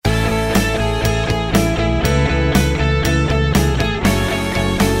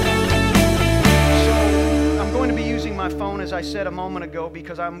I said a moment ago,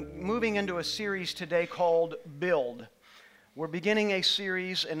 because I'm moving into a series today called Build. We're beginning a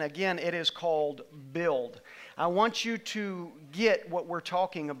series, and again, it is called Build. I want you to get what we're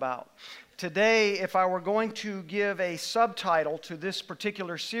talking about. Today, if I were going to give a subtitle to this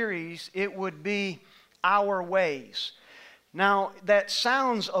particular series, it would be Our Ways. Now, that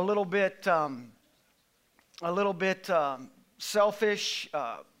sounds a little bit selfish,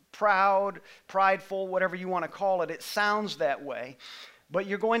 proud, prideful, whatever you want to call it. It sounds that way, but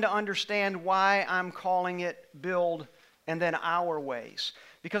you're going to understand why I'm calling it Build and then Our Ways.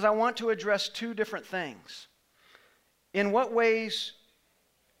 Because I want to address two different things. In what ways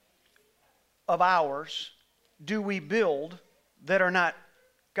of ours do we build that are not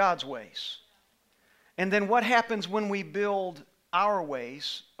God's ways? And then what happens when we build our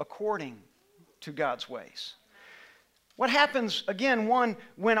ways according to God's ways? What happens, again, one,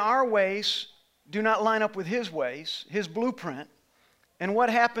 when our ways do not line up with His ways, His blueprint, and what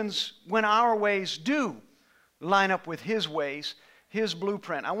happens when our ways do line up with His ways, His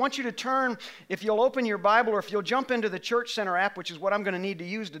blueprint. I want you to turn, if you'll open your Bible or if you'll jump into the Church Center app, which is what I'm going to need to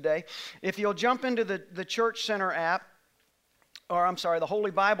use today. If you'll jump into the Church Center app, or I'm sorry, the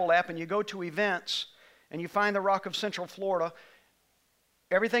Holy Bible app, and you go to Events, and you find the Rock of Central Florida,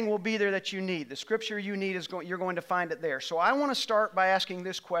 everything will be there that you need. The scripture you need, you're going to find it there. So I want to start by asking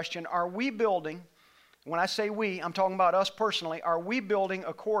this question. Are we building, when I say we, I'm talking about us personally, are we building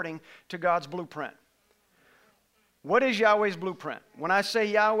according to God's blueprint? What is Yahweh's blueprint? When I say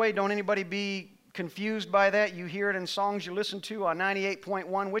Yahweh, don't anybody be confused by that. You hear it in songs you listen to on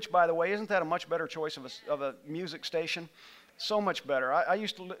 98.1, which, by the way, isn't that a much better choice of a music station? So much better. I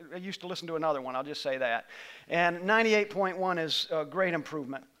used to listen to another one, I'll just say that. And 98.1 is a great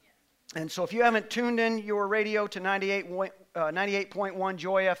improvement. And so if you haven't tuned in your radio to 98.1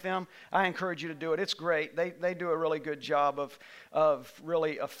 Joy FM, I encourage you to do it. It's great. They do a really good job of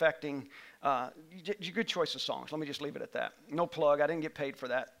really affecting, good choice of songs. Let me just leave it at that. No plug. I didn't get paid for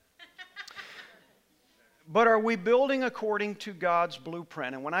that. But are we building according to God's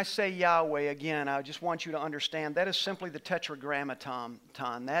blueprint? And when I say Yahweh, again, I just want you to understand that is simply the tetragrammaton.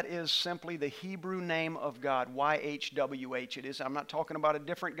 That is simply the Hebrew name of God, YHWH. It is. I'm not talking about a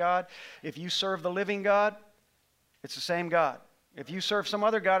different God. If you serve the living God, it's the same God. If you serve some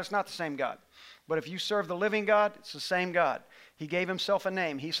other God, it's not the same God. But if you serve the living God, it's the same God. He gave Himself a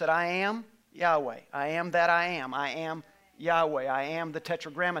name. He said, I am Yahweh. I am that I am. I am Yahweh. I am the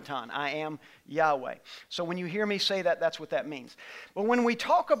tetragrammaton. I am Yahweh. So when you hear me say that, that's what that means. But when we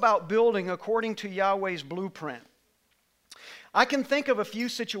talk about building according to Yahweh's blueprint, I can think of a few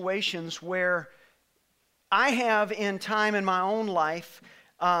situations where I have in time in my own life,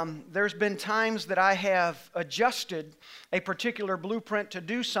 there's been times that I have adjusted a particular blueprint to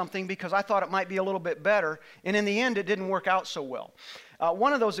do something because I thought it might be a little bit better, and in the end it didn't work out so well.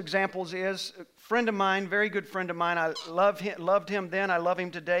 One of those examples is a friend of mine, very good friend of mine. I loved him then. I love him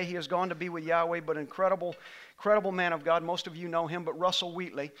today. He has gone to be with Yahweh, but incredible man of God. Most of you know him, but Russell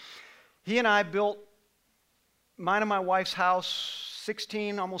Wheatley. He and I built mine and my wife's house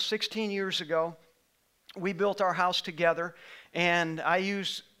almost 16 years ago. We built our house together, and I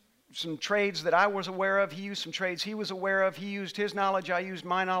used some trades that I was aware of. He used some trades he was aware of. He used his knowledge. I used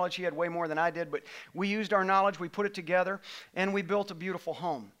my knowledge. He had way more than I did, but we used our knowledge. We put it together, and we built a beautiful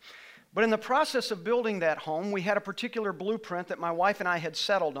home. But in the process of building that home, we had a particular blueprint that my wife and I had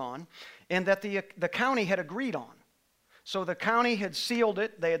settled on, and that the county had agreed on. So the county had sealed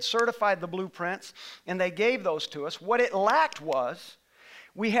it. They had certified the blueprints, and they gave those to us. What it lacked was,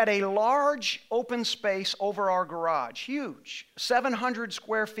 we had a large open space over our garage, huge, 700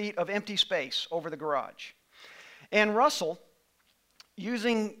 square feet of empty space over the garage. And Russell,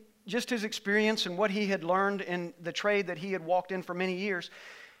 using just his experience and what he had learned in the trade that he had walked in for many years,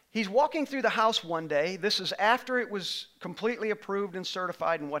 he's walking through the house one day. This is after it was completely approved and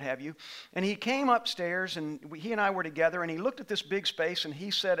certified and what have you. And he came upstairs, and he and I were together, and he looked at this big space, and he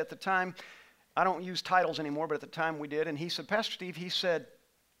said at the time, I don't use titles anymore, but at the time we did, and he said, Pastor Steve, he said,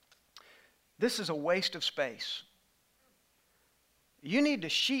 this is a waste of space. You need to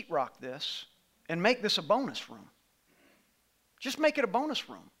sheetrock this and make this a bonus room. Just make it a bonus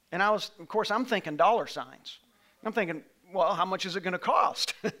room. And of course, I'm thinking dollar signs. I'm thinking, well, how much is it going to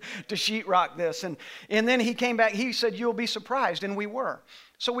cost to sheetrock this? And then he came back, he said, you'll be surprised, and we were.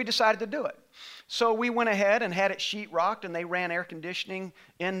 So we decided to do it. So we went ahead and had it sheetrocked, and they ran air conditioning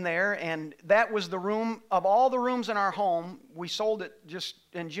in there, and that was the room, of all the rooms in our home, we sold it just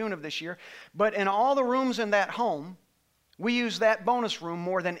in June of this year, but in all the rooms in that home, we used that bonus room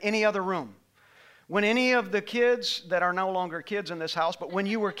more than any other room. When any of the kids that are no longer kids in this house, but when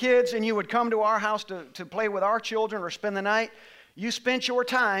you were kids and you would come to our house to play with our children or spend the night, you spent your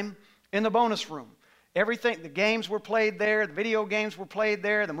time in the bonus room. Everything, the games were played there, the video games were played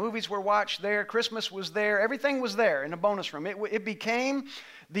there, the movies were watched there, Christmas was there, everything was there in the bonus room. It became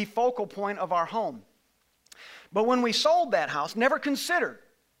the focal point of our home. But when we sold that house, never considered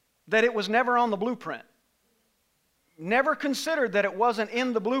that it was never on the blueprint. Never considered that it wasn't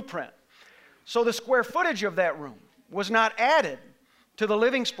in the blueprint. So the square footage of that room was not added to the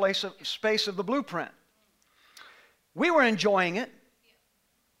living space of the blueprint. We were enjoying it,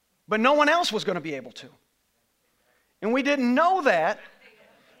 but no one else was going to be able to. And we didn't know that.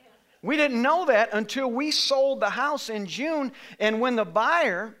 We didn't know that until we sold the house in June. And when the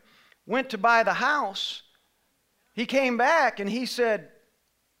buyer went to buy the house, he came back and he said,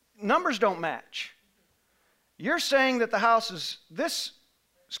 numbers don't match. You're saying that the house is this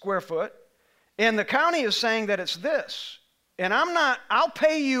square foot, and the county is saying that it's this. And I'll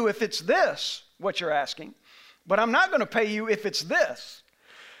pay you if it's this, what you're asking, but I'm not going to pay you if it's this.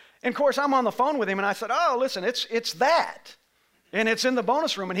 And of course, I'm on the phone with him, and I said, oh, listen, it's that. And it's in the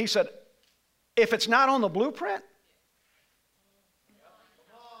bonus room. And he said, if it's not on the blueprint,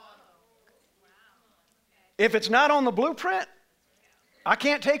 if it's not on the blueprint, I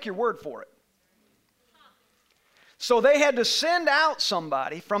can't take your word for it. So they had to send out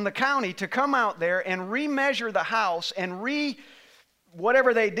somebody from the county to come out there and remeasure the house and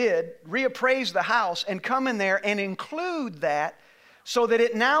whatever they did, reappraise the house and come in there and include that so that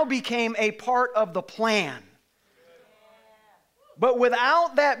it now became a part of the plan. But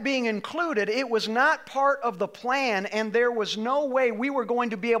without that being included, it was not part of the plan, and there was no way we were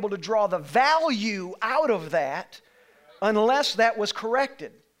going to be able to draw the value out of that unless that was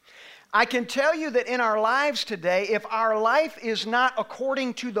corrected. I can tell you that in our lives today, if our life is not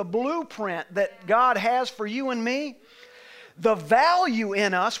according to the blueprint that God has for you and me, the value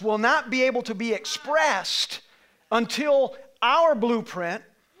in us will not be able to be expressed until our blueprint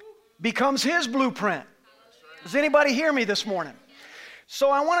becomes His blueprint. Does anybody hear me this morning? So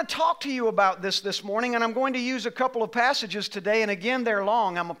I want to talk to you about this morning, and I'm going to use a couple of passages today, and again, they're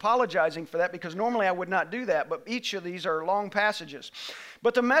long. I'm apologizing for that because normally I would not do that, but each of these are long passages.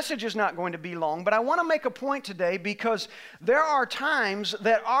 But the message is not going to be long, but I want to make a point today because there are times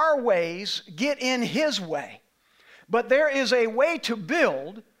that our ways get in His way, but there is a way to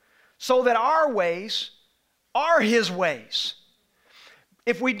build so that our ways are His ways.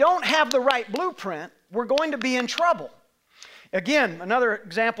 If we don't have the right blueprint, we're going to be in trouble. Again, another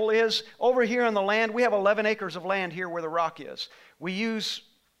example is over here on the land, we have 11 acres of land here where the rock is. We use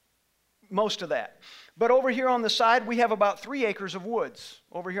most of that. But over here on the side, we have about 3 acres of woods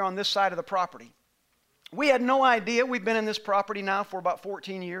over here on this side of the property. We had no idea. We've been in this property now for about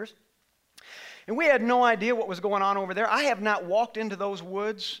 14 years. And we had no idea what was going on over there. I have not walked into those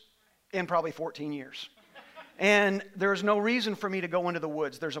woods in probably 14 years. And there's no reason for me to go into the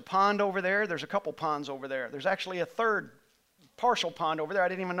woods. There's a pond over there. There's a couple ponds over there. There's actually a third partial pond over there I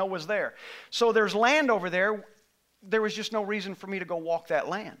didn't even know was there. So there's land over there. There was just no reason for me to go walk that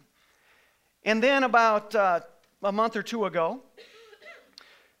land. And then about a month or two ago,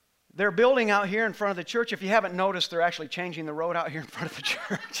 they're building out here in front of the church. If you haven't noticed, they're actually changing the road out here in front of the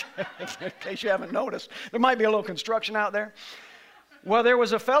church. In case you haven't noticed, there might be a little construction out there. Well, there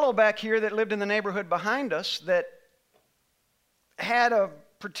was a fellow back here that lived in the neighborhood behind us that had a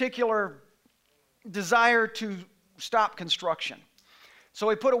particular desire to stop construction. So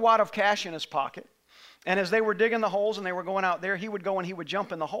he put a wad of cash in his pocket, and as they were digging the holes and they were going out there, he would go and he would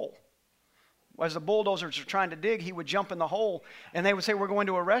jump in the hole. As the bulldozers were trying to dig, he would jump in the hole, and they would say, we're going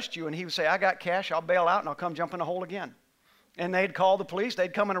to arrest you. And he would say, I got cash, I'll bail out, and I'll come jump in the hole again. And they'd call the police,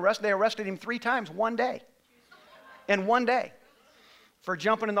 they'd come and arrest. They arrested him 3 times one day. In one day. For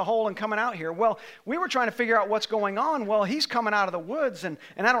jumping in the hole and coming out here. Well, we were trying to figure out what's going on. Well, he's coming out of the woods, and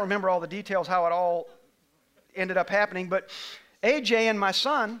I don't remember all the details how it all ended up happening, but AJ and my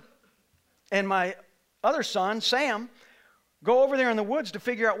son and my other son, Sam, go over there in the woods to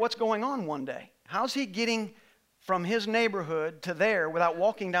figure out what's going on one day. How's he getting from his neighborhood to there without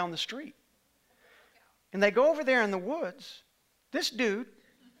walking down the street? And they go over there in the woods. This dude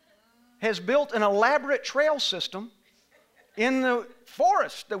has built an elaborate trail system in the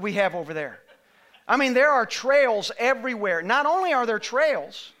forest that we have over there. I mean, there are trails everywhere. Not only are there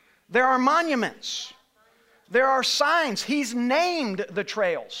trails, there are monuments. There are signs. He's named the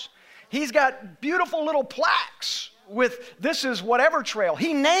trails. He's got beautiful little plaques with, this is whatever trail.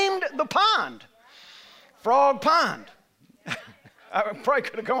 He named the pond, Frog Pond. I probably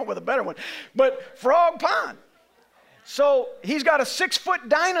could have come up with a better one, but Frog Pond. So he's got a 6-foot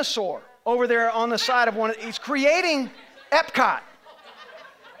dinosaur over there on the side of one. He's creating Epcot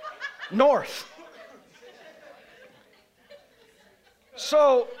North.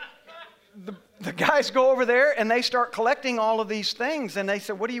 So the guys go over there and they start collecting all of these things. And they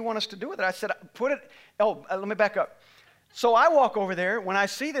said, what do you want us to do with it? I said, let me back up. So I walk over there. When I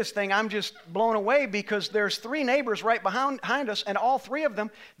see this thing, I'm just blown away because there's 3 neighbors right behind us, and all 3 of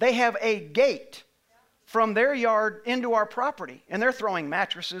them, they have a gate from their yard into our property. And they're throwing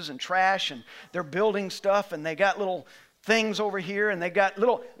mattresses and trash, and they're building stuff, and they got little things over here, and they got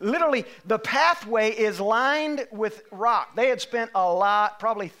literally the pathway is lined with rock. They had spent a lot,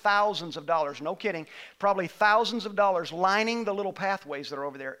 probably thousands of dollars, no kidding, probably thousands of dollars lining the little pathways that are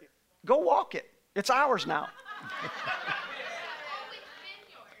over there. Go walk it. It's ours now.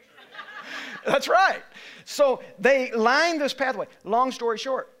 That's right. So they lined this pathway. Long story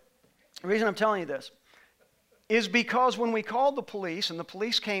short, the reason I'm telling you this is because when we called the police and the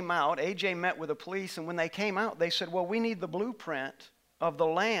police came out, AJ met with the police, and when they came out, they said, well, we need the blueprint of the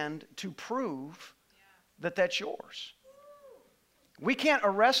land to prove that that's yours. We can't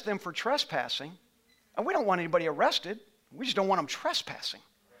arrest them for trespassing. And we don't want anybody arrested. We just don't want them trespassing.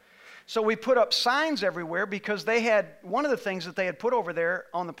 So we put up signs everywhere because they had, one of the things that they had put over there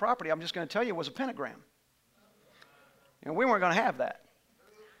on the property, I'm just going to tell you, was a pentagram. And we weren't going to have that.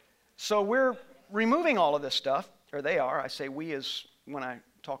 So we're removing all of this stuff, or they are. I say we as when I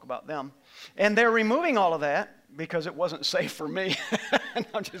talk about them. And they're removing all of that because it wasn't safe for me. No,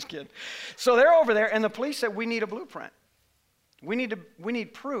 I'm just kidding. So they're over there, and the police said, we need a blueprint. We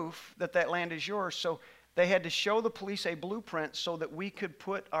need proof that that land is yours. So they had to show the police a blueprint so that we could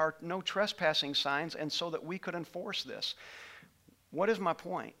put our no trespassing signs and so that we could enforce this. What is my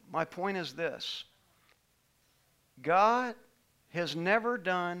point? My point is this. God has never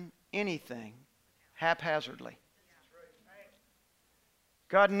done anything haphazardly.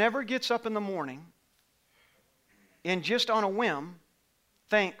 God never gets up in the morning and just on a whim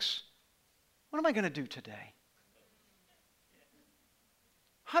thinks, what am I going to do today?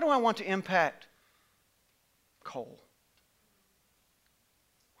 How do I want to impact Cole?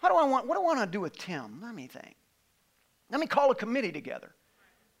 What do I want to do with Tim? Let me think. Let me call a committee together.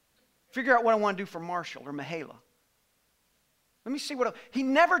 Figure out what I want to do for Marshall or Mihala. Let me see what he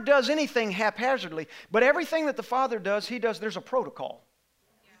never does anything haphazardly, but everything that the Father does, he does, there's a protocol.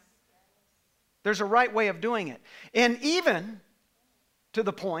 There's a right way of doing it. And even to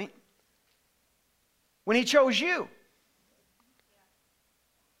the point when he chose you,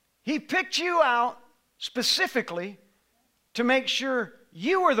 he picked you out specifically to make sure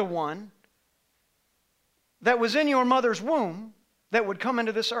you were the one that was in your mother's womb that would come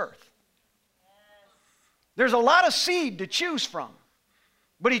into this earth. There's a lot of seed to choose from,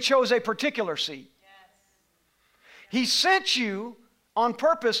 but he chose a particular seed. He sent you on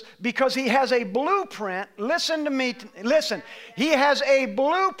purpose because he has a blueprint. Listen to me. Listen. He has a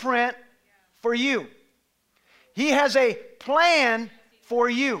blueprint for you. He has a plan for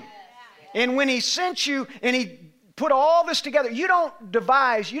you. And when he sent you and he put all this together, you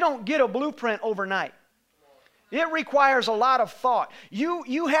don't get a blueprint overnight. It requires a lot of thought.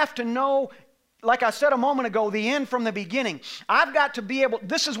 You have to know, like I said a moment ago, the end from the beginning. I've got to be able,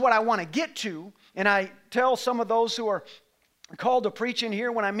 this is what I want to get to. And I tell some of those who are called to preach in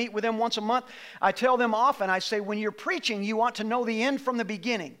here when I meet with them once a month, I tell them often, I say, when you're preaching, you want to know the end from the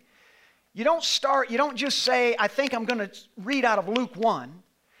beginning. You don't just say, I think I'm going to read out of Luke 1.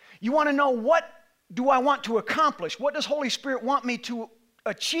 You want to know, what do I want to accomplish? What does Holy Spirit want me to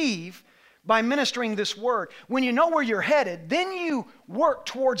achieve by ministering this word? When you know where you're headed, then you work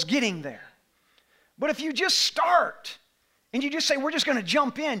towards getting there. But if you just start and you just say, we're just going to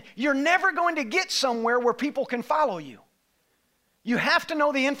jump in, you're never going to get somewhere where people can follow you. You have to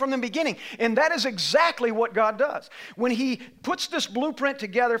know the end from the beginning. And that is exactly what God does. When he puts this blueprint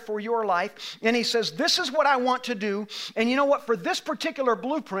together for your life, and he says, this is what I want to do. And you know what? For this particular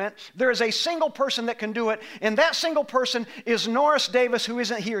blueprint, there is a single person that can do it. And that single person is Norris Davis, who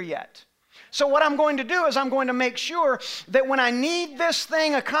isn't here yet. So what I'm going to do is I'm going to make sure that when I need this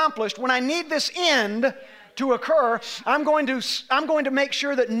thing accomplished, when I need this end to occur, I'm going to make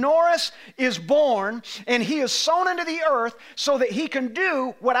sure that Norris is born and he is sown into the earth so that he can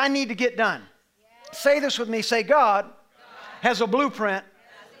do what I need to get done. Yes. Say this with me. Say, God has a blueprint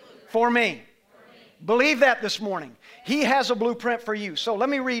for me. Believe that this morning. He has a blueprint for you. So let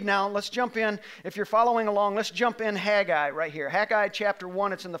me read now. Let's jump in. If you're following along, let's jump in Haggai right here. Haggai chapter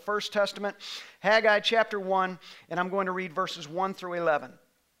 1. It's in the First Testament. Haggai chapter 1, and I'm going to read verses 1 through 11.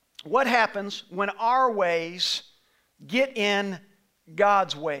 What happens when our ways get in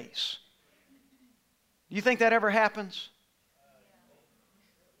God's ways? Do you think that ever happens?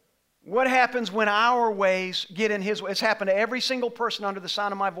 What happens when our ways get in His way? It's happened to every single person under the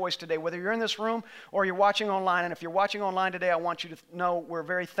sound of my voice today, whether you're in this room or you're watching online. And if you're watching online today, I want you to know we're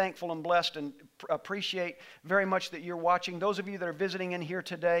very thankful and blessed and appreciate very much that you're watching. Those of you that are visiting in here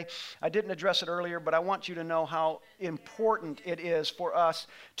today, I didn't address it earlier, but I want you to know how important it is for us,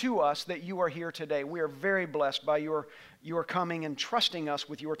 to us, that you are here today. We are very blessed by your coming and trusting us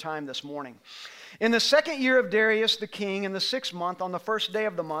with your time this morning. In the 2nd year of Darius the king, in the 6th month, on the 1st day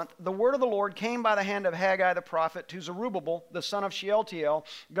of the month, the word of the Lord came by the hand of Haggai the prophet to Zerubbabel, the son of Shealtiel,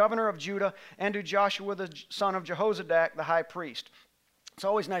 governor of Judah, and to Joshua the son of Jehozadak, the high priest. It's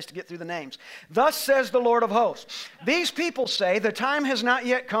always nice to get through the names. Thus says the Lord of hosts, these people say, the time has not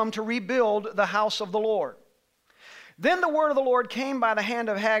yet come to rebuild the house of the Lord. Then the word of the Lord came by the hand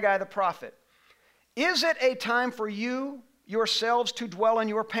of Haggai the prophet. Is it a time for you yourselves to dwell in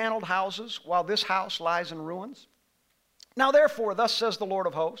your paneled houses while this house lies in ruins? Now therefore, thus says the Lord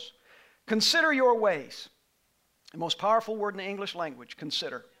of hosts, consider your ways. The most powerful word in the English language,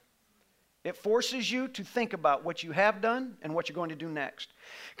 consider. It forces you to think about what you have done and what you're going to do next.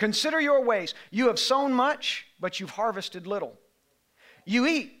 Consider your ways. You have sown much, but you've harvested little. You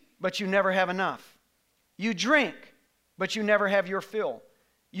eat, but you never have enough. You drink, but you never have your fill.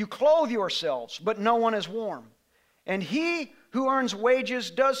 You clothe yourselves, but no one is warm. And he who earns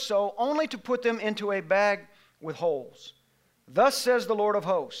wages does so only to put them into a bag with holes. Thus says the Lord of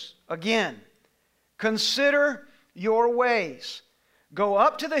hosts, again, consider your ways. Go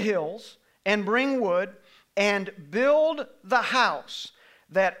up to the hills and bring wood and build the house,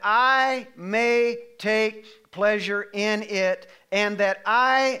 that I may take pleasure in it, and that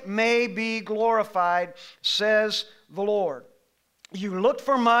I may be glorified, says the Lord. You looked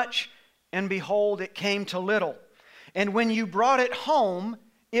for much, and behold, it came to little. And when you brought it home,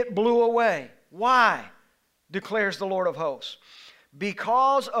 it blew away. Why? Declares the Lord of hosts.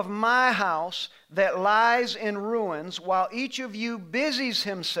 Because of my house that lies in ruins, while each of you busies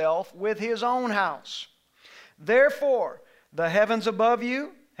himself with his own house. Therefore, the heavens above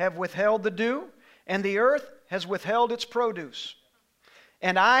you have withheld the dew, and the earth has withheld its produce.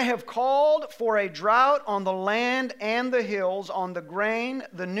 And I have called for a drought on the land and the hills, on the grain,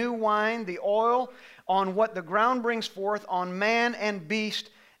 the new wine, the oil, on what the ground brings forth, on man and beast,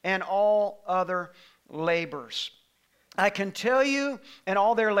 and all other labors. I can tell you, and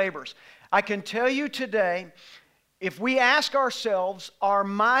all their labors. I can tell you today, if we ask ourselves, are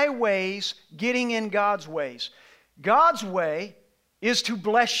my ways getting in God's ways? God's way is to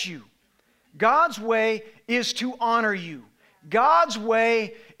bless you. God's way is to honor you. God's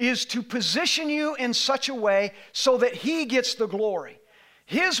way is to position you in such a way so that He gets the glory.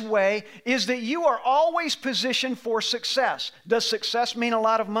 His way is that you are always positioned for success. Does success mean a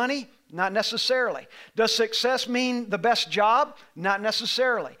lot of money? Not necessarily. Does success mean the best job? Not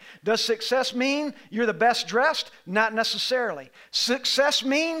necessarily. Does success mean you're the best dressed? Not necessarily. Success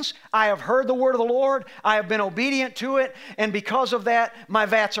means I have heard the word of the Lord, I have been obedient to it, and because of that, my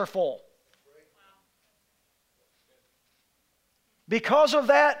vats are full. Because of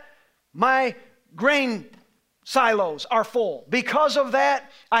that, my grain silos are full. Because of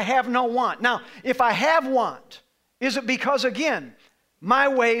that, I have no want. Now, if I have want, is it because, again, my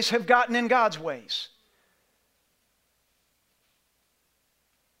ways have gotten in God's ways?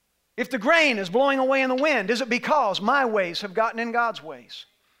 If the grain is blowing away in the wind, is it because my ways have gotten in God's ways?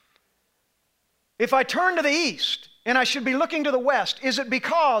 If I turn to the east and I should be looking to the west, is it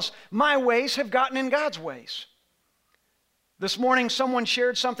because my ways have gotten in God's ways? This morning someone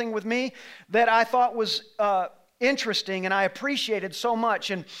shared something with me that I thought was interesting and I appreciated so much.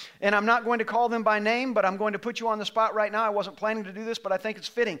 And I'm not going to call them by name, but I'm going to put you on the spot right now. I wasn't planning to do this, but I think it's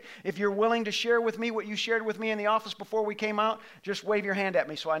fitting. If you're willing to share with me what you shared with me in the office before we came out, just wave your hand at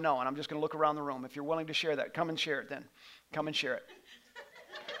me so I know. And I'm just going to look around the room. If you're willing to share that, come and share it then. Come and share it.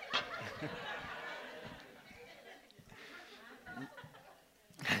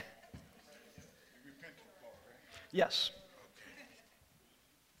 Yes.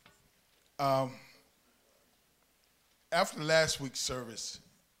 After last week's service,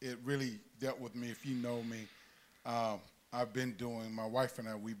 it really dealt with me. If you know me, my wife and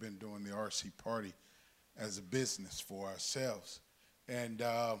I, we've been doing the RC party as a business for ourselves. And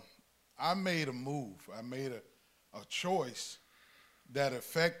I made a move. I made a choice that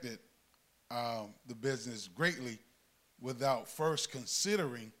affected the business greatly without first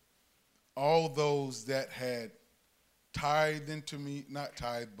considering all those that had tithed into me, not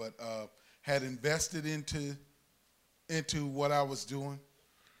tithed, but had invested into what I was doing.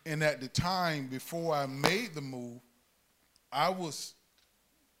 And at the time before I made the move, it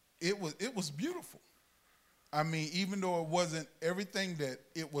was beautiful. I mean, even though it wasn't everything that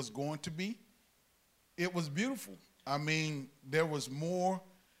it was going to be, it was beautiful. I mean, there was more.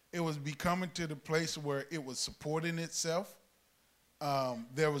 It was becoming to the place where it was supporting itself.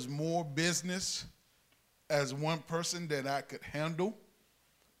 There was more business as one person that I could handle.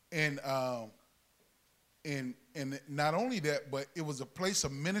 And not only that, but it was a place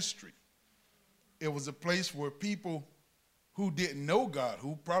of ministry. It was a place where people who didn't know God,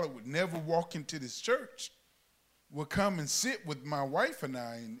 who probably would never walk into this church, would come and sit with my wife and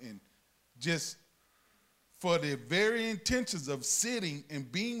I and just for the very intentions of sitting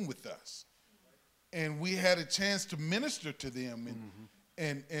and being with us. And we had a chance to minister to them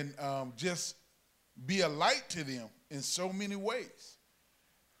and just be a light to them in so many ways.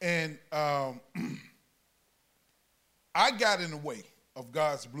 And I got in the way of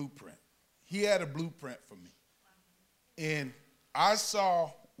God's blueprint. He had a blueprint for me. And I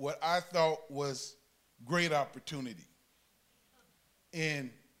saw what I thought was great opportunity.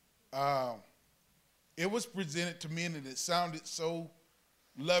 And it was presented to me, and it sounded so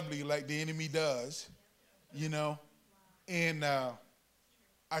lovely, like the enemy does, you know. And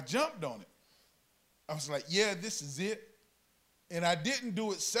I jumped on it. I was like, yeah, this is it. And I didn't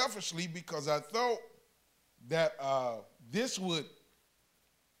do it selfishly because I thought that this would,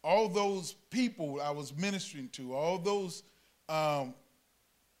 all those people I was ministering to, all those,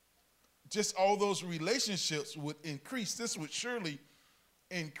 just all those relationships would increase. This would surely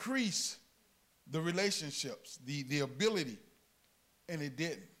increase the relationships, the ability, and it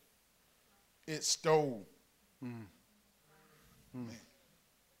didn't. It stole. Man.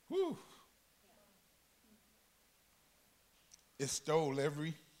 Whew. It stole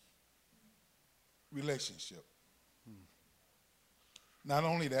every relationship. Not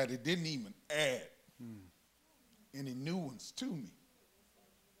only that, it didn't even add any new ones to me.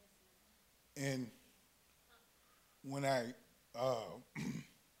 And when I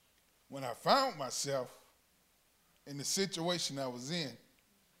found myself in the situation I was in,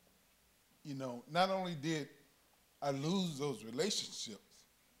 you know, not only did I lose those relationships,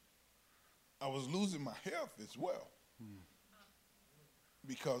 I was losing my health as well.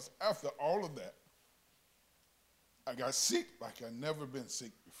 Because after all of that, I got sick like I'd never been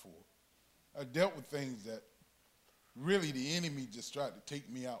sick before. I dealt with things that really the enemy just tried to take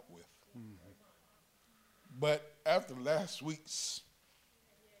me out with. But after last week's,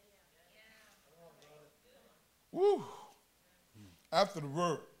 after the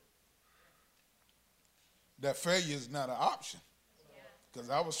word, that failure is not an option,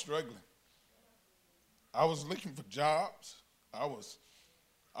 because I was struggling. I was looking for jobs. I was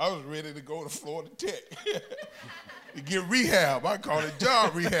ready to go to Florida Tech to get rehab. I call it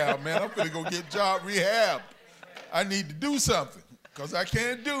job rehab, man. I'm going to go get job rehab. I need to do something because I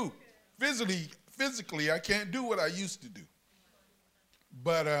can't do. Physically, I can't do what I used to do.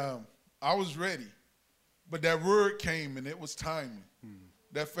 But I was ready. But that word came, and it was timely.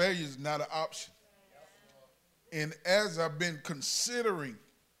 That failure is not an option. And as I've been considering,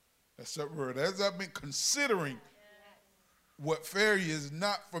 that's that word, as I've been considering what failure is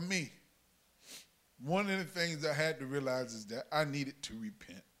not for me, one of the things I had to realize is that I needed to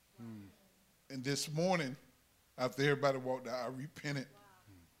repent. And this morning, after everybody walked out, I repented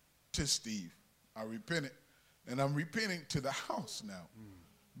to Steve. I repented, and I'm repenting to the house now,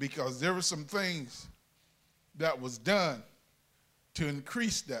 because there were some things that was done to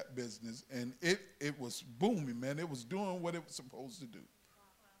increase that business, and it was booming, man. It was doing what it was supposed to do.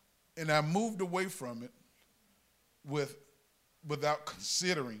 And I moved away from it without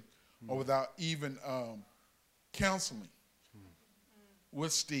considering or without even counseling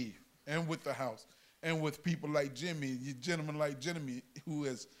with Steve and with the house and with people like Jimmy, gentlemen like Jimmy, who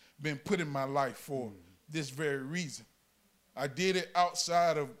has been put in my life for this very reason. I did it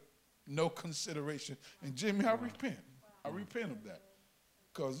outside of no consideration. And Jimmy, I repent. I repent of that.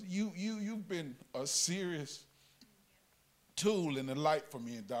 Because you've been a serious tool and a light for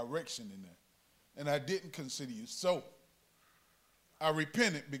me and direction in that. And I didn't consider you. So I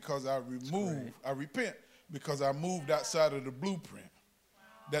repented because I repent because I moved outside of the blueprint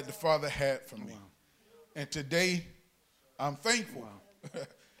that the Father had for me. And today, I'm thankful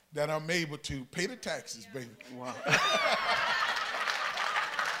that I'm able to pay the taxes, baby. Wow.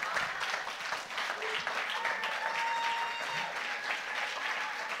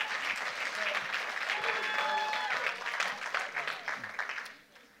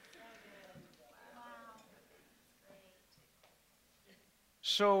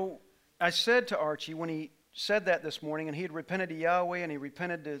 So I said to Archie when he said that this morning, and he had repented to Yahweh and he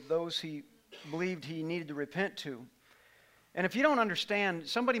repented to those he believed he needed to repent to, And if you don't understand,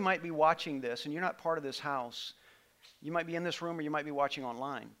 somebody might be watching this and you're not part of this house. You might be in this room or you might be watching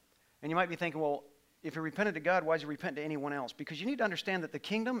online. And you might be thinking, well, if he repented to God, why does he repent to anyone else? Because you need to understand that the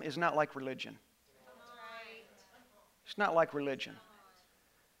kingdom is not like religion. It's not like religion.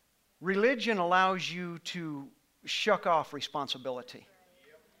 Religion allows you to shuck off responsibility.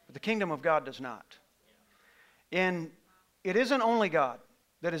 But the kingdom of God does not. And it isn't only God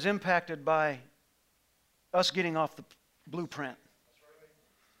that is impacted by us getting off the blueprint.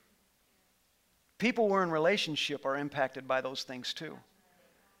 People we're in relationship are impacted by those things too.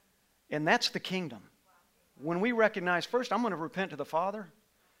 And that's the kingdom. When we recognize, first, I'm going to repent to the Father,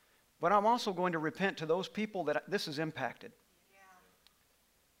 but I'm also going to repent to those people that this is impacted.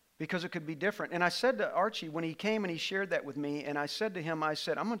 Because it could be different. And I said to Archie, when he came and he shared that with me, and I said to him, I'm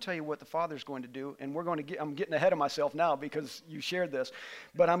going to tell you what the Father's going to do, and I'm getting ahead of myself now because you shared this,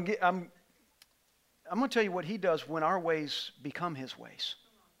 but I'm going to tell you what he does when our ways become his ways.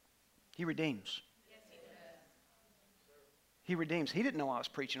 He redeems. He redeems. He didn't know I was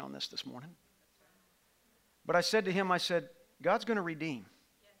preaching on this morning. But I said to him, God's going to redeem.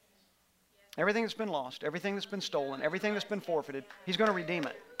 Everything that's been lost, everything that's been stolen, everything that's been forfeited, he's going to redeem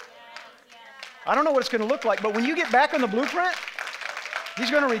it. I don't know what it's going to look like, but when you get back on the blueprint,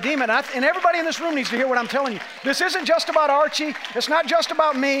 he's going to redeem it. And everybody in this room needs to hear what I'm telling you. This isn't just about Archie. It's not just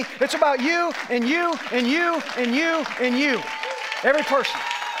about me. It's about you and you and you and you and you. Every person.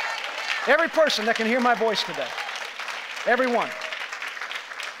 Every person that can hear my voice today. Everyone.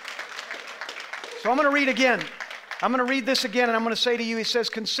 So I'm going to read again. I'm going to read this again, and I'm going to say to you, he says,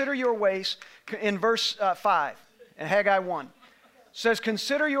 consider your ways, in verse 5, in Haggai 1. It says,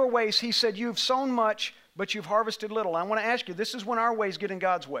 consider your ways. He said, you've sown much, but you've harvested little. I want to ask you, this is when our ways get in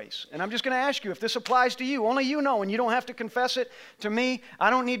God's ways. And I'm just going to ask you if this applies to you. Only you know, and you don't have to confess it to me. I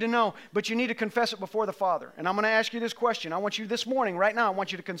don't need to know, but you need to confess it before the Father. And I'm going to ask you this question. I want you this morning, right now, I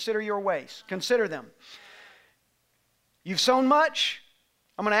want you to consider your ways. Consider them. You've sown much.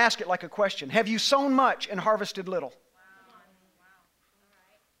 I'm going to ask it like a question. Have you sown much and harvested little?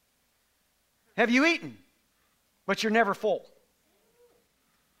 Have you eaten, but you're never full?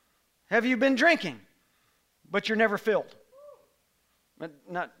 Have you been drinking, but you're never filled?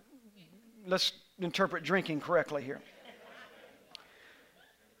 Let's interpret drinking correctly here.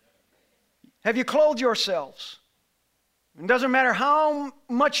 Have you clothed yourselves? It doesn't matter how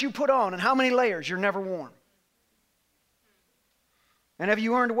much you put on and how many layers, you're never warm. And have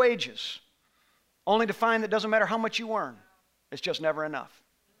you earned wages, only to find that it doesn't matter how much you earn, it's just never enough?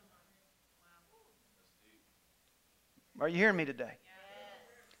 Are you hearing me today? Yes.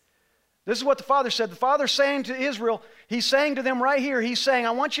 This is what the Father said. The Father's saying to Israel, he's saying to them right here, he's saying,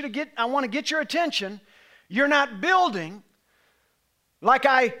 I want to get your attention. You're not building like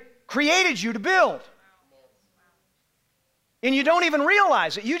I created you to build. And you don't even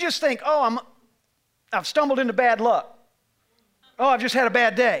realize it. You just think, I've stumbled into bad luck. Oh, I've just had a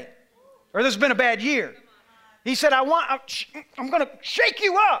bad day. Or this has been a bad year. He said, I'm going to shake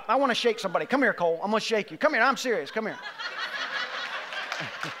you up. I want to shake somebody. Come here, Cole. I'm going to shake you. Come here. I'm serious. Come here.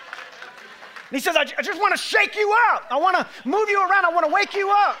 He says, I just want to shake you up. I want to move you around. I want to wake you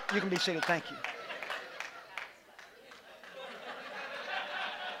up. You can be seated. Thank you.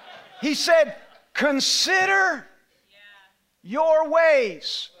 He said, consider your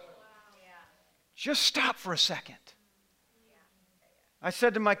ways. Just stop for a second. I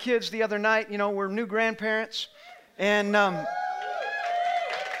said to my kids the other night, we're new grandparents, and I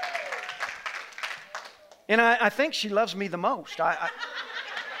think she loves me the most.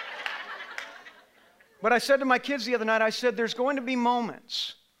 But I said to my kids the other night, I said, there's going to be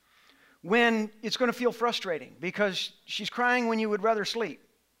moments when it's going to feel frustrating because she's crying when you would rather sleep,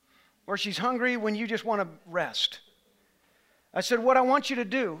 or she's hungry when you just want to rest. I said, what I want you to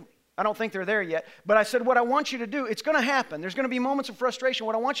do, I don't think they're there yet, but I said, what I want you to do, it's going to happen. There's going to be moments of frustration.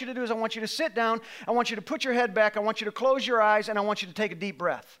 What I want you to do is I want you to sit down, I want you to put your head back, I want you to close your eyes, and I want you to take a deep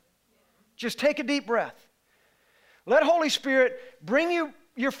breath. Just take a deep breath. Let Holy Spirit bring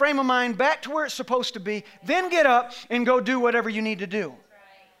your frame of mind back to where it's supposed to be, then get up and go do whatever you need to do.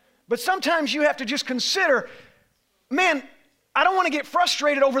 But sometimes you have to just consider, man, I don't want to get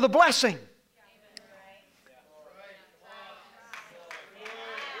frustrated over the blessing.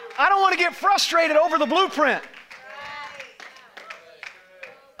 I don't want to get frustrated over the blueprint.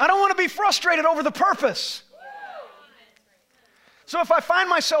 I don't want to be frustrated over the purpose. So if I find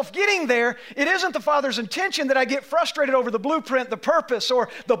myself getting there, it isn't the Father's intention that I get frustrated over the blueprint, the purpose, or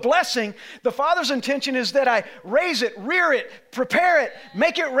the blessing. The Father's intention is that I raise it, rear it, prepare it,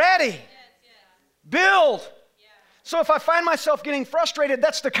 make it ready, build. So if I find myself getting frustrated,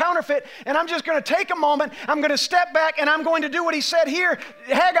 that's the counterfeit, and I'm just going to take a moment, I'm going to step back, and I'm going to do what he said here.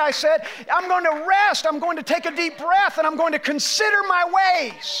 Haggai said, I'm going to rest, I'm going to take a deep breath, and I'm going to consider my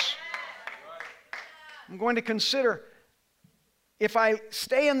ways. I'm going to consider, if I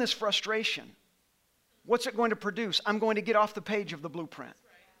stay in this frustration, what's it going to produce? I'm going to get off the page of the blueprint.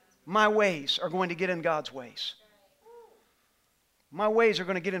 My ways are going to get in God's ways. My ways are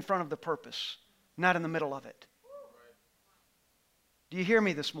going to get in front of the purpose, not in the middle of it. Do you hear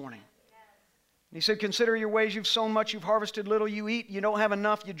me this morning? He said, consider your ways. You've sown much, you've harvested little. You eat, you don't have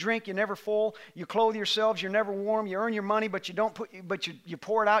enough. You drink, you're never full. You clothe yourselves, you're never warm. You earn your money, but you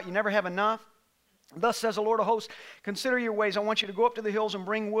pour it out. You never have enough. Thus says the Lord of hosts, consider your ways. I want you to go up to the hills and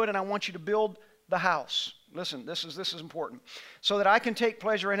bring wood, and I want you to build the house. Listen, this is important. So that I can take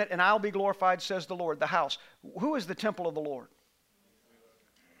pleasure in it, and I'll be glorified, says the Lord. The house. Who is the temple of the Lord?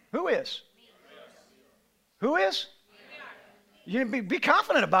 Who is? Who is? You be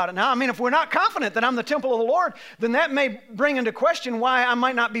confident about it now. I mean, if we're not confident that I'm the temple of the Lord, then that may bring into question why I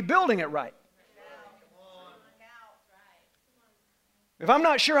might not be building it right. If I'm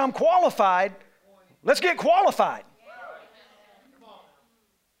not sure I'm qualified, let's get qualified.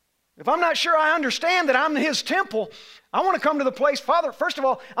 If I'm not sure I understand that I'm His temple, I want to come to the place, Father, first of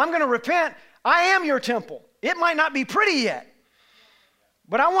all, I'm going to repent. I am your temple. It might not be pretty yet,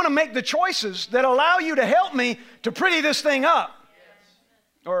 but I want to make the choices that allow you to help me to pretty this thing up.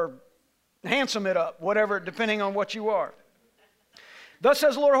 Or handsome it up, whatever, depending on what you are. Thus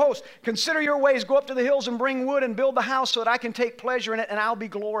says the Lord of hosts, consider your ways, go up to the hills and bring wood and build the house so that I can take pleasure in it and I'll be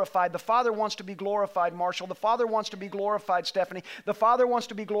glorified. The Father wants to be glorified, Marshall. The Father wants to be glorified, Stephanie. The Father wants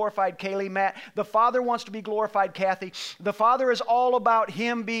to be glorified, Kaylee, Matt. The Father wants to be glorified, Kathy. The Father is all about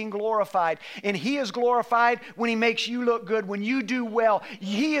Him being glorified. And He is glorified when He makes you look good, when you do well.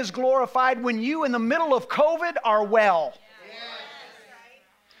 He is glorified when you in the middle of COVID are well.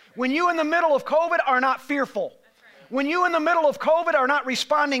 When you in the middle of COVID are not fearful. When you in the middle of COVID are not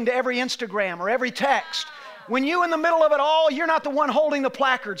responding to every Instagram or every text. When you in the middle of it all, you're not the one holding the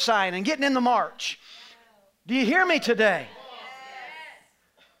placard sign and getting in the march. Do you hear me today?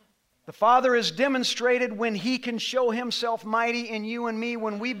 The Father is demonstrated when He can show Himself mighty in you and me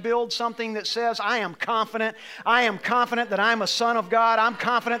when we build something that says, I am confident. I am confident that I'm a son of God. I'm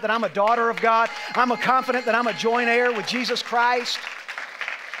confident that I'm a daughter of God. I'm confident that I'm a joint heir with Jesus Christ.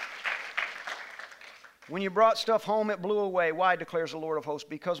 When you brought stuff home, it blew away. Why, declares the Lord of hosts?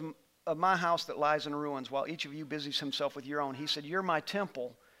 Because of my house that lies in ruins, while each of you busies himself with your own. He said, you're my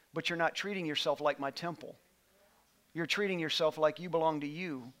temple, but you're not treating yourself like my temple. You're treating yourself like you belong to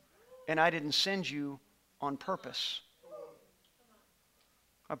you, and I didn't send you on purpose.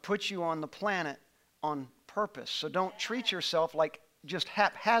 I put you on the planet on purpose. So don't treat yourself like just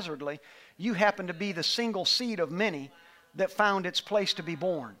haphazardly. You happen to be the single seed of many that found its place to be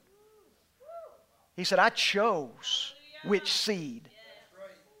born. He said, I chose which seed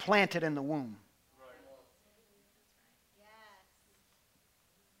planted in the womb.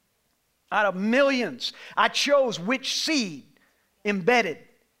 Out of millions, I chose which seed embedded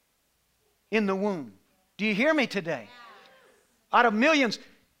in the womb. Do you hear me today? Out of millions,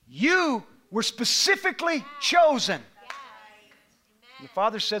 you were specifically chosen. The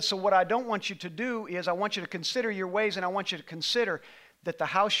Father said, so what I don't want you to do is I want you to consider your ways, and I want you to consider that the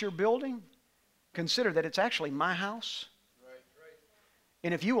house you're building, consider that it's actually my house.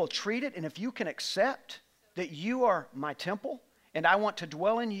 And if you will treat it, and if you can accept that you are my temple, and I want to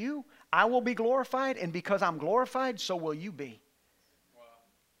dwell in you, I will be glorified, and because I'm glorified, so will you be. Wow.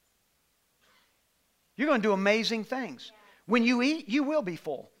 You're going to do amazing things. When you eat, you will be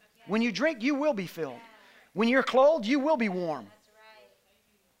full. When you drink, you will be filled. When you're clothed, you will be warm.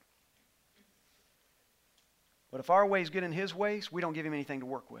 But if our ways get in His ways, we don't give Him anything to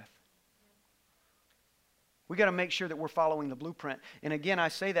work with. We got to make sure that we're following the blueprint. And again, I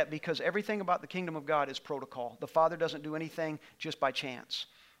say that because everything about the kingdom of God is protocol. The Father doesn't do anything just by chance.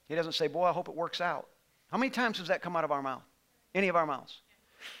 He doesn't say, boy, I hope it works out. How many times has that come out of our mouth? Any of our mouths?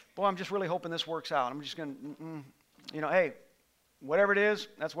 Boy, I'm just really hoping this works out. I'm just going to, hey, whatever it is,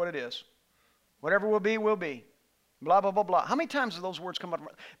 that's what it is. Whatever will be, will be. Blah, blah, blah, blah. How many times have those words come out of our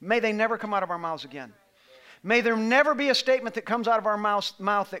mouth? May they never come out of our mouths again. May there never be a statement that comes out of our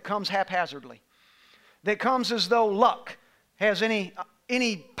mouth that comes haphazardly. That comes as though luck has any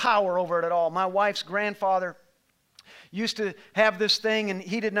power over it at all. My wife's grandfather used to have this thing, and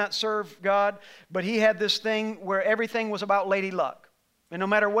he did not serve God, but he had this thing where everything was about Lady Luck. And no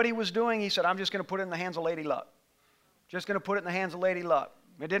matter what he was doing, he said, I'm just going to put it in the hands of Lady Luck. Just going to put it in the hands of Lady Luck.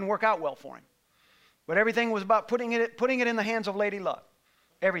 It didn't work out well for him. But everything was about putting it in the hands of Lady Luck.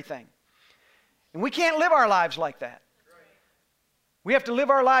 Everything. And we can't live our lives like that. We have to live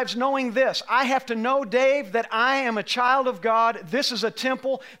our lives knowing this. I have to know, Dave, that I am a child of God. This is a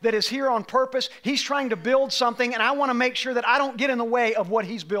temple that is here on purpose. He's trying to build something, and I want to make sure that I don't get in the way of what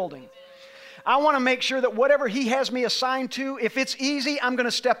He's building. I want to make sure that whatever He has me assigned to, if it's easy, I'm going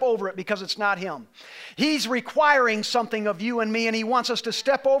to step over it because it's not Him. He's requiring something of you and me, and He wants us to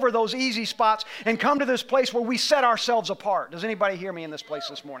step over those easy spots and come to this place where we set ourselves apart. Does anybody hear me in this place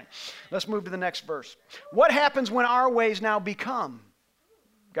this morning? Let's move to the next verse. What happens when our ways now become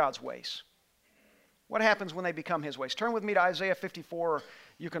God's ways? What happens when they become His ways? Turn with me to Isaiah 54.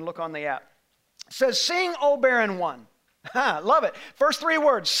 You can look on the app. It says, "Sing, O barren one." Love it. First three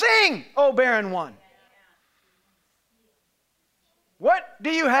words. Sing, O barren one. What do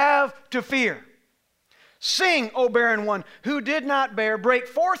you have to fear? Sing, O barren one, who did not bear. Break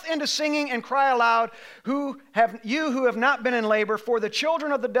forth into singing and cry aloud, you who have not been in labor, for the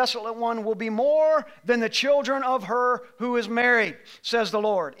children of the desolate one will be more than the children of her who is married, says the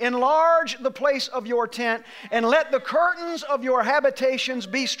Lord. Enlarge the place of your tent, and let the curtains of your habitations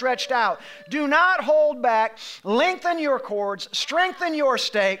be stretched out. Do not hold back. Lengthen your cords, strengthen your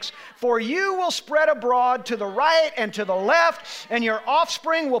stakes, for you will spread abroad to the right and to the left, and your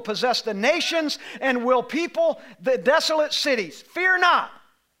offspring will possess the nations and will people the desolate cities. Fear not,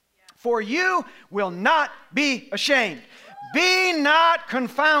 for you will not be ashamed. Be not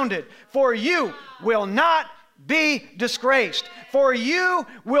confounded, for you will not be disgraced. For you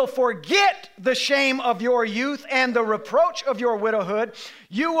will forget the shame of your youth and the reproach of your widowhood.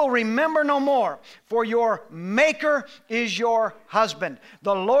 You will remember no more, for your Maker is your husband.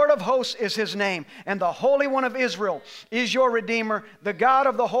 The Lord of hosts is His name, and the Holy One of Israel is your Redeemer. The God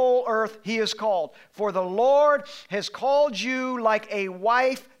of the whole earth He is called. For the Lord has called you like a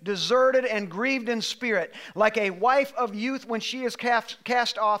wife deserted and grieved in spirit, like a wife of youth when she is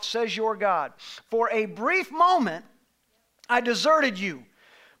cast off, says your God. For a brief moment I deserted you,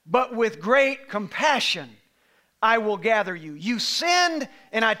 but with great compassion I will gather you. You sinned,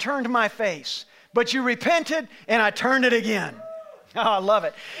 and I turned my face, but you repented, and I turned it again. Oh, I love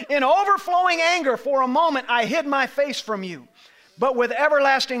it. In overflowing anger, for a moment I hid my face from you, but with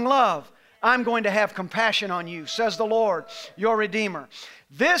everlasting love I'm going to have compassion on you, says the Lord, your Redeemer.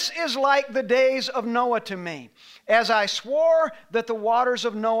 This is like the days of Noah to me. As I swore that the waters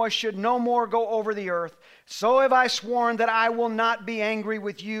of Noah should no more go over the earth, so have I sworn that I will not be angry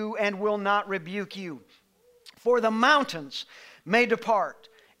with you and will not rebuke you. For the mountains may depart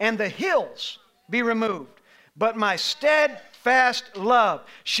and the hills be removed, but my steadfast love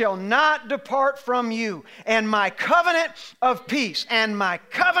shall not depart from you, and my covenant of peace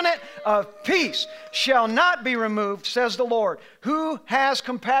shall not be removed, says the Lord, who has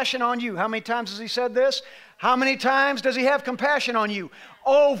compassion on you. How many times has He said this? How many times does He have compassion on you?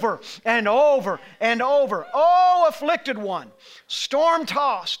 Over and over and over. Oh, afflicted one,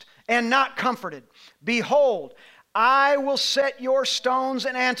 storm-tossed and not comforted. Behold, I will set your stones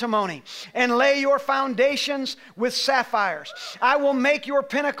in antimony and lay your foundations with sapphires. I will make your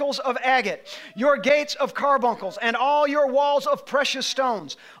pinnacles of agate, your gates of carbuncles, and all your walls of precious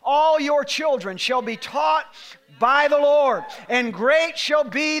stones. All your children shall be taught by the Lord, and great shall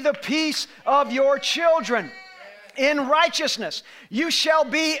be the peace of your children. In righteousness you shall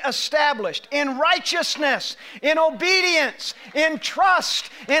be established. In righteousness, in obedience, in trust,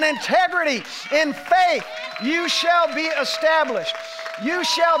 in integrity, in faith, you shall be established. You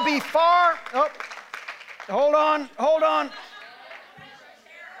shall be far... Oh, hold on.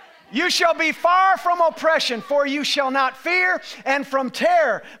 You shall be far from oppression, for you shall not fear, and from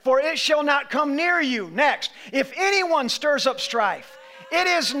terror, for it shall not come near you. Next, if anyone stirs up strife, it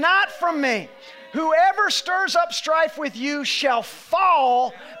is not from me. Whoever stirs up strife with you shall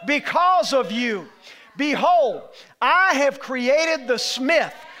fall because of you. Behold, I have created the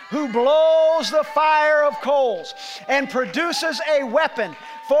smith who blows the fire of coals and produces a weapon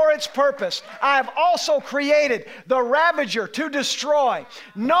for its purpose. I have also created the ravager to destroy.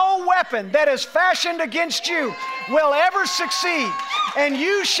 No weapon that is fashioned against you will ever succeed, and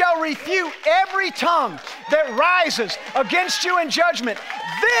you shall refute every tongue that rises against you in judgment.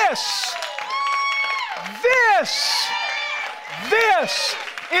 This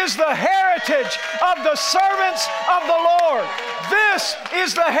is the heritage of the servants of the Lord. This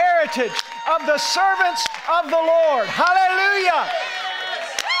is the heritage of the servants of the Lord. Hallelujah.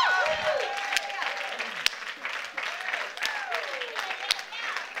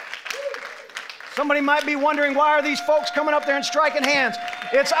 Somebody might be wondering, why are these folks coming up there and striking hands?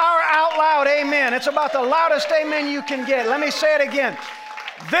 It's our out loud amen. It's about the loudest amen you can get. Let me say it again.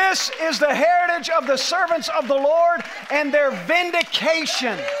 This is the heritage of the servants of the Lord and their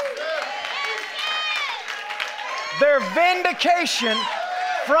vindication. their vindication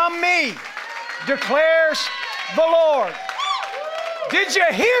from me, declares the Lord. Did you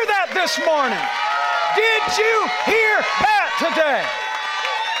hear that this morning? Did you hear that today?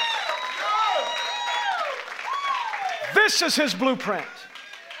 This is His blueprint.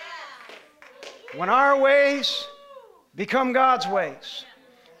 When our ways become God's ways,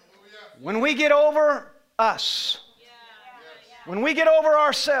 when we get over us, when we get over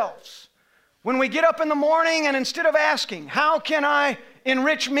ourselves, when we get up in the morning and instead of asking, how can I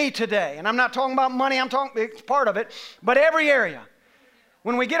enrich me today? And I'm not talking about money, it's part of it, but every area.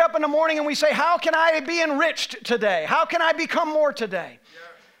 When we get up in the morning and we say, how can I be enriched today? How can I become more today?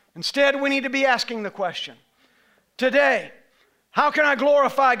 Instead, we need to be asking the question, today, how can I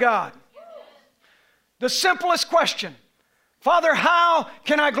glorify God? The simplest question, Father, how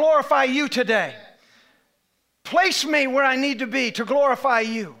can I glorify you today? Place me where I need to be to glorify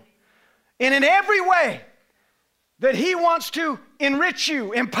you. And in every way that He wants to enrich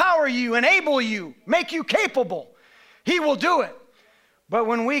you, empower you, enable you, make you capable, He will do it. But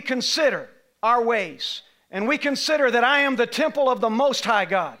when we consider our ways, and we consider that I am the temple of the Most High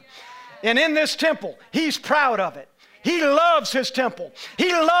God, and in this temple, He's proud of it. He loves His temple.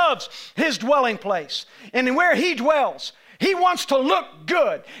 He loves His dwelling place. And where He dwells, He wants to look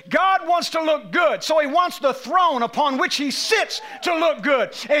good. God wants to look good. So He wants the throne upon which He sits to look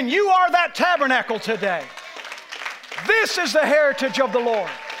good. And you are that tabernacle today. This is the heritage of the Lord.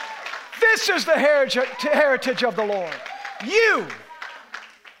 This is the heritage of the Lord.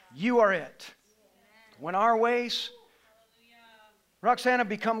 You are it. When our ways, Roxana,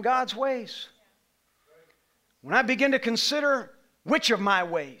 become God's ways, when I begin to consider which of my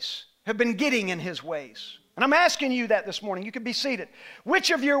ways have been getting in His ways, and I'm asking you that this morning, you can be seated. Which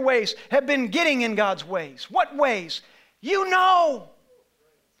of your ways have been getting in God's ways? What ways? You know.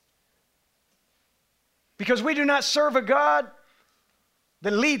 Because we do not serve a God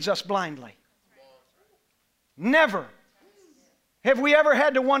that leads us blindly. Never have we ever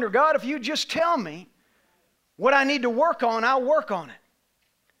had to wonder, God, if you just tell me what I need to work on, I'll work on it.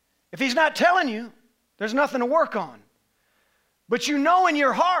 If He's not telling you, there's nothing to work on. But you know in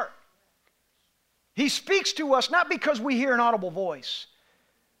your heart, He speaks to us not because we hear an audible voice,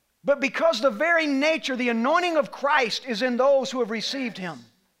 but because the very nature, the anointing of Christ is in those who have received Him.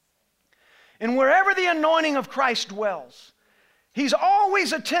 And wherever the anointing of Christ dwells, He's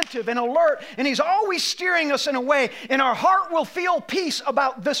always attentive and alert, and He's always steering us in a way, and our heart will feel peace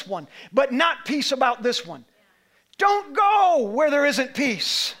about this one, but not peace about this one. Don't go where there isn't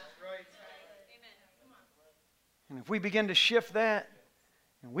peace. And if we begin to shift that,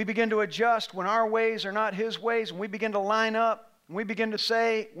 and we begin to adjust when our ways are not His ways, and we begin to line up, and we begin to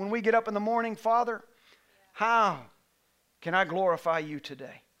say, when we get up in the morning, Father, how can I glorify you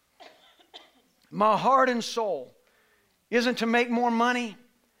today? My heart and soul isn't to make more money.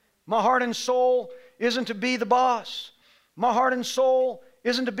 My heart and soul isn't to be the boss. My heart and soul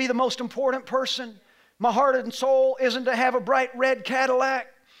isn't to be the most important person. My heart and soul isn't to have a bright red Cadillac.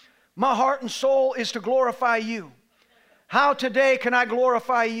 My heart and soul is to glorify you. How today can I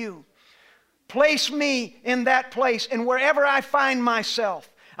glorify you? Place me in that place, and wherever I find myself,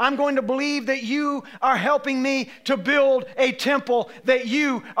 I'm going to believe that you are helping me to build a temple that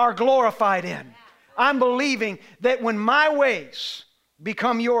you are glorified in. I'm believing that when my ways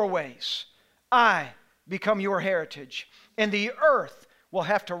become your ways, I become your heritage. And the earth will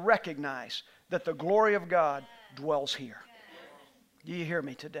have to recognize that the glory of God dwells here. Do you hear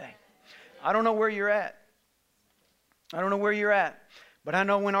me today? I don't know where you're at. I don't know where you're at. But I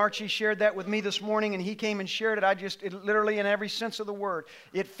know when Archie shared that with me this morning and he came and shared it, it literally in every sense of the word,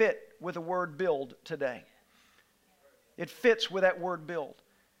 it fit with the word build today. It fits with that word build.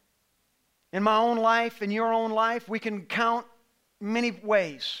 In my own life, in your own life, we can count many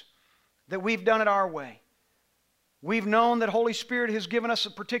ways that we've done it our way. We've known that Holy Spirit has given us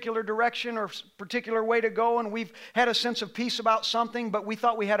a particular direction or particular way to go, and we've had a sense of peace about something, but we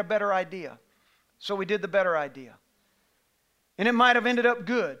thought we had a better idea. So we did the better idea. And it might have ended up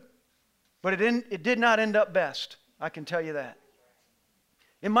good, but it did not end up best. I can tell you that.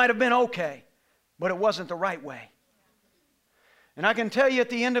 It might have been okay, but it wasn't the right way. And I can tell you at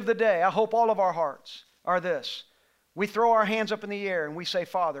the end of the day, I hope all of our hearts are this. We throw our hands up in the air and we say,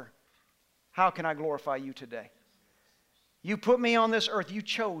 Father, how can I glorify you today? You put me on this earth. You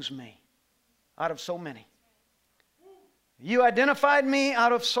chose me out of so many. You identified me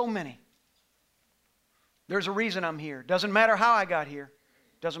out of so many. There's a reason I'm here. Doesn't matter how I got here.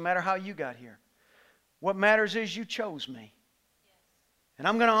 Doesn't matter how you got here. What matters is you chose me. And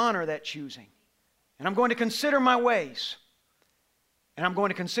I'm going to honor that choosing. And I'm going to consider my ways. And I'm going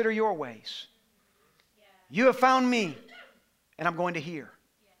to consider your ways. You have found me, and I'm going to hear.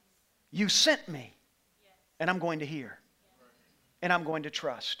 You sent me, and I'm going to hear. And I'm going to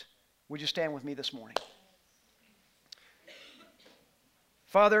trust. Would you stand with me this morning?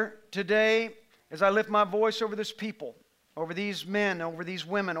 Father, today, as I lift my voice over this people, over these men, over these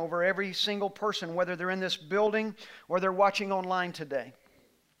women, over every single person, whether they're in this building or they're watching online today,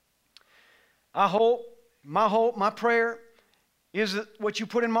 my hope, my prayer is that what you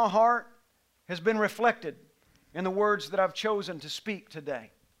put in my heart has been reflected in the words that I've chosen to speak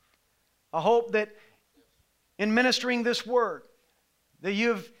today. I hope that in ministering this word, that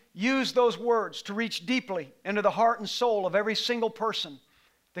you've used those words to reach deeply into the heart and soul of every single person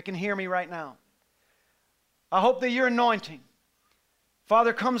that can hear me right now. I hope that your anointing,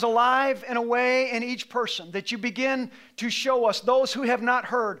 Father, comes alive in a way in each person that you begin to show us. Those who have not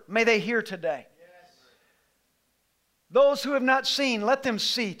heard, may they hear today. Yes. Those who have not seen, let them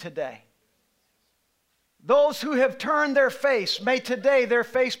see today. Those who have turned their face, may today their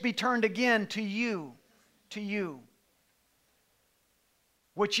face be turned again to you, to you.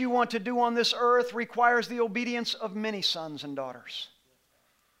 What you want to do on this earth requires the obedience of many sons and daughters.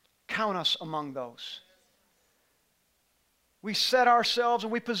 Count us among those. We set ourselves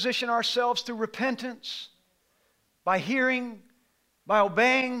and we position ourselves through repentance, by hearing, by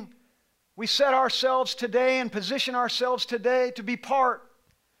obeying. We set ourselves today and position ourselves today to be part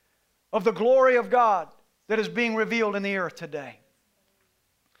of the glory of God that is being revealed in the earth today.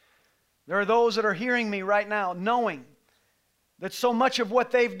 There are those that are hearing me right now, knowing that so much of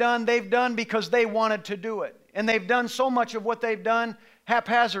what they've done because they wanted to do it. And they've done so much of what they've done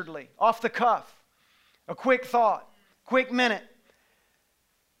haphazardly, off the cuff, a quick thought, quick minute.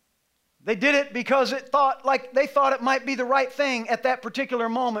 They did it because they thought it might be the right thing at that particular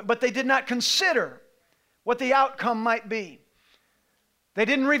moment, but they did not consider what the outcome might be. They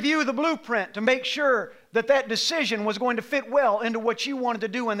didn't review the blueprint to make sure that that decision was going to fit well into what you wanted to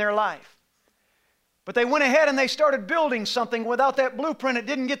do in their life. But they went ahead and they started building something without that blueprint. It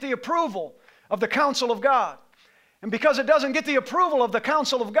didn't get the approval of the counsel of God. And because it doesn't get the approval of the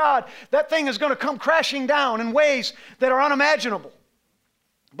counsel of God, that thing is going to come crashing down in ways that are unimaginable.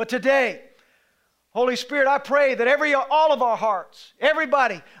 But today, Holy Spirit, I pray that all of our hearts,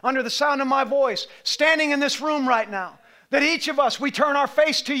 everybody under the sound of my voice, standing in this room right now, that each of us, we turn our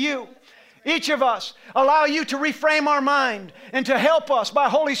face to you. Each of us allow you to reframe our mind and to help us by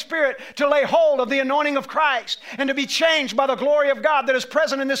Holy Spirit to lay hold of the anointing of Christ and to be changed by the glory of God that is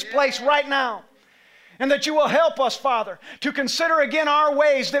present in this place right now. And that you will help us, Father, to consider again our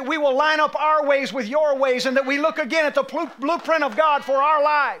ways, that we will line up our ways with your ways, and that we look again at the blueprint of God for our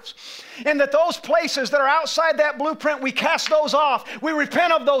lives. And that those places that are outside that blueprint, we cast those off. We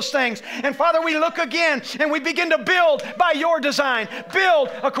repent of those things. And Father, we look again and we begin to build by your design.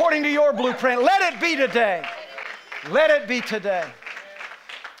 Build according to your blueprint. Let it be today. Let it be today.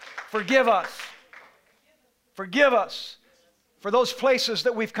 Forgive us. Forgive us for those places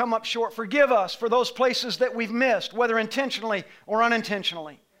that we've come up short. Forgive us for those places that we've missed, whether intentionally or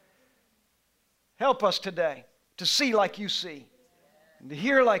unintentionally. Help us today to see like you see and to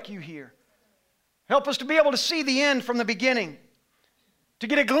hear like you hear. Help us to be able to see the end from the beginning, to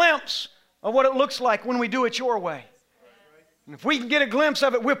get a glimpse of what it looks like when we do it your way. And if we can get a glimpse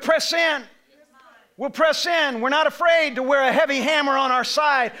of it, we'll press in. We'll press in. We're not afraid to wear a heavy hammer on our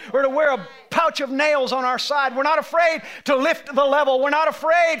side or to wear a pouch of nails on our side. We're not afraid to lift the level. We're not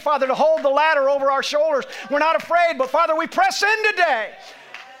afraid, Father, to hold the ladder over our shoulders. We're not afraid, but Father, we press in today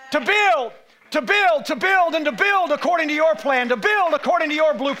to build, to build, to build, and to build according to your plan, to build according to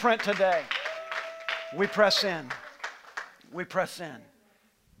your blueprint today. We press in. We press in.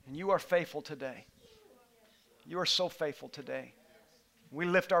 And you are faithful today. You are so faithful today. We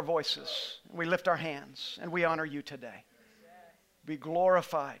lift our voices, we lift our hands, and we honor you today. Be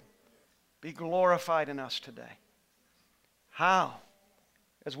glorified. Be glorified in us today. How,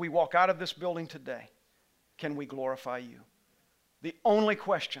 as we walk out of this building today, can we glorify you? The only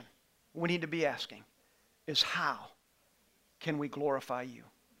question we need to be asking is how can we glorify you?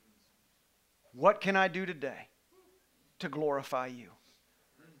 What can I do today to glorify you?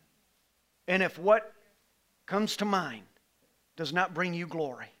 And if what comes to mind does not bring you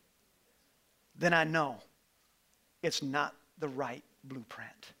glory, then I know it's not the right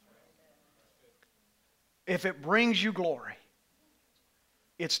blueprint. If it brings you glory,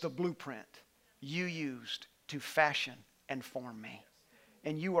 it's the blueprint you used to fashion and form me.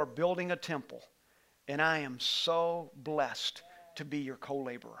 And you are building a temple, and I am so blessed to be your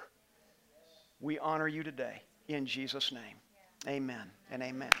co-laborer. We honor you today in Jesus' name. Amen and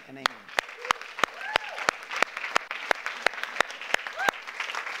amen and amen.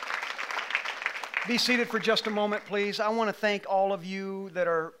 Be seated for just a moment, please. I want to thank all of you that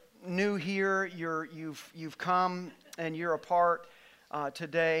are new here. You've come and you're a part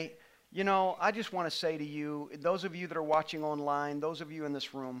today. You know, I just want to say to you, those of you that are watching online, those of you in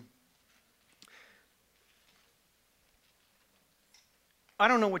this room, I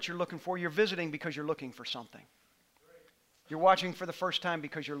don't know what you're looking for. You're visiting because you're looking for something. You're watching for the first time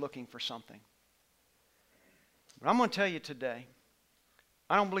because you're looking for something. But I'm going to tell you today,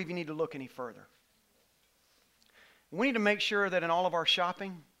 I don't believe you need to look any further. We need to make sure that in all of our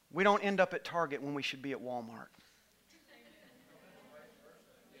shopping, we don't end up at Target when we should be at Walmart.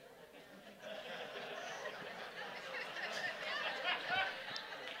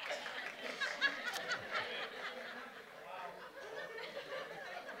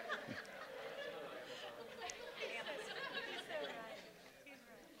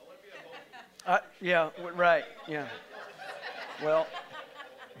 Yeah, right, yeah. Well,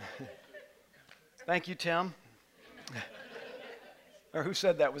 thank you, Tim. Or who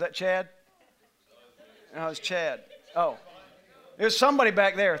said that? Was that Chad? No, it was Chad. Oh, there's somebody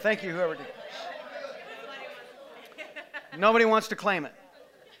back there. Thank you, whoever did. Nobody wants to claim it.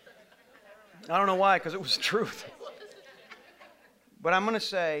 I don't know why, because it was the truth. But I'm going to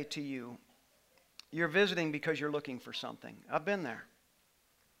say to you, you're visiting because you're looking for something. I've been there.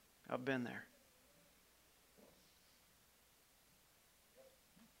 I've been there.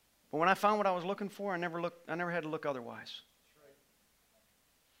 But when I found what I was looking for, I never had to look otherwise.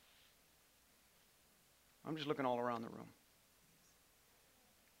 I'm just looking all around the room.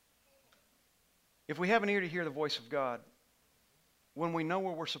 If we have an ear to hear the voice of God, when we know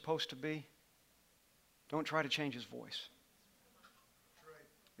where we're supposed to be, don't try to change His voice.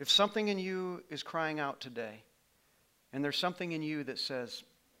 If something in you is crying out today, and there's something in you that says,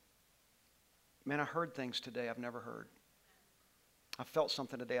 man, I heard things today I've never heard. I felt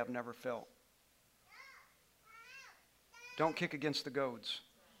something today I've never felt. Don't kick against the goads.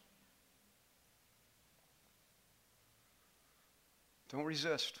 Don't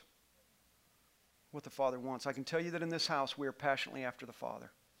resist what the Father wants. I can tell you that in this house we are passionately after the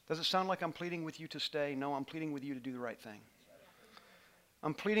Father. Does it sound like I'm pleading with you to stay? No, I'm pleading with you to do the right thing.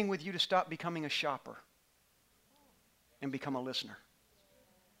 I'm pleading with you to stop becoming a shopper and become a listener.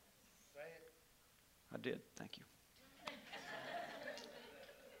 I did. Thank you.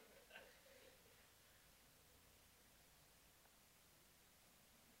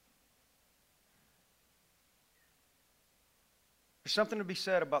 There's something to be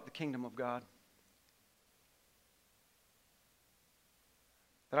said about the kingdom of God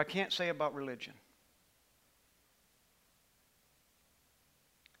that I can't say about religion.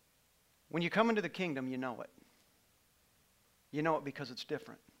 When you come into the kingdom, you know it. You know it because it's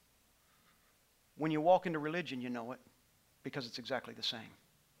different. When you walk into religion, you know it because it's exactly the same.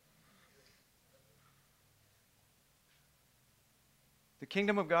 The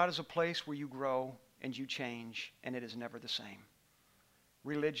kingdom of God is a place where you grow and you change, and it is never the same.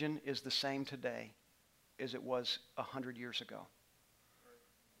 Religion is the same today as it was 100 years ago.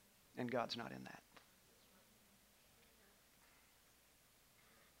 And God's not in that.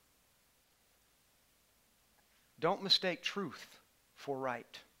 Don't mistake truth for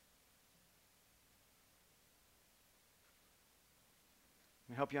right. Let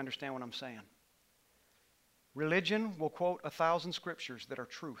me help you understand what I'm saying. Religion will quote 1,000 scriptures that are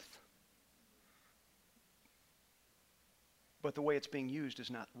truth. But the way it's being used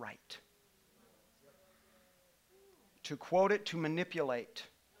is not right. To quote it, to manipulate,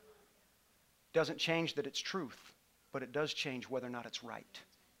 doesn't change that it's truth, but it does change whether or not it's right.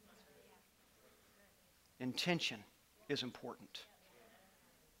 Intention is important.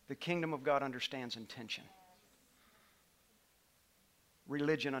 The kingdom of God understands intention.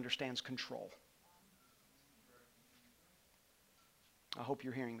 Religion understands control. I hope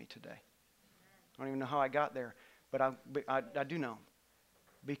you're hearing me today. I don't even know how I got there. But I do know.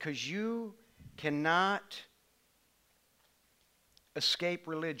 Because you cannot escape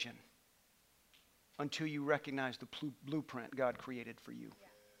religion until you recognize the blueprint God created for you.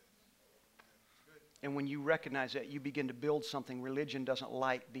 And when you recognize that, you begin to build something religion doesn't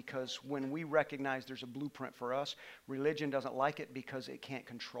like, because when we recognize there's a blueprint for us, religion doesn't like it because it can't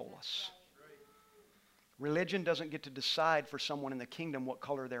control us. Religion doesn't get to decide for someone in the kingdom what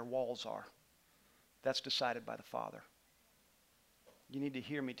color their walls are. That's decided by the Father. You need to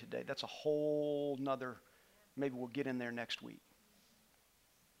hear me today. That's a whole nother, maybe we'll get in there next week.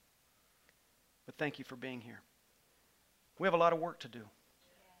 But thank you for being here. We have a lot of work to do.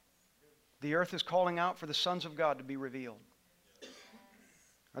 The earth is calling out for the sons of God to be revealed.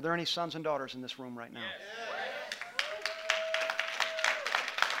 Are there any sons and daughters in this room right now?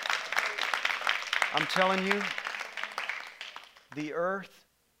 I'm telling you, the earth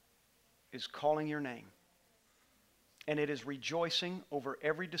is calling your name. And it is rejoicing over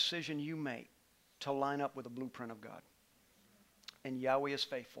every decision you make to line up with the blueprint of God. And Yahweh is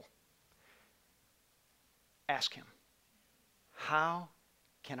faithful. Ask Him, how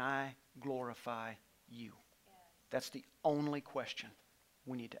can I glorify you? That's the only question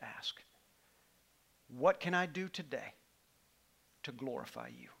we need to ask. What can I do today to glorify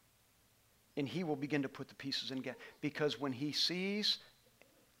you? And He will begin to put the pieces in again. Because when He sees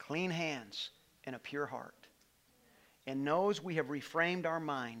clean hands and a pure heart, and knows we have reframed our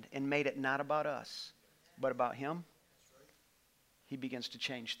mind and made it not about us, but about Him, He begins to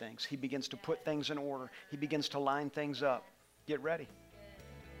change things. He begins to put things in order. He begins to line things up. Get ready.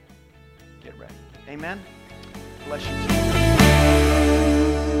 Get ready. Amen? Bless you.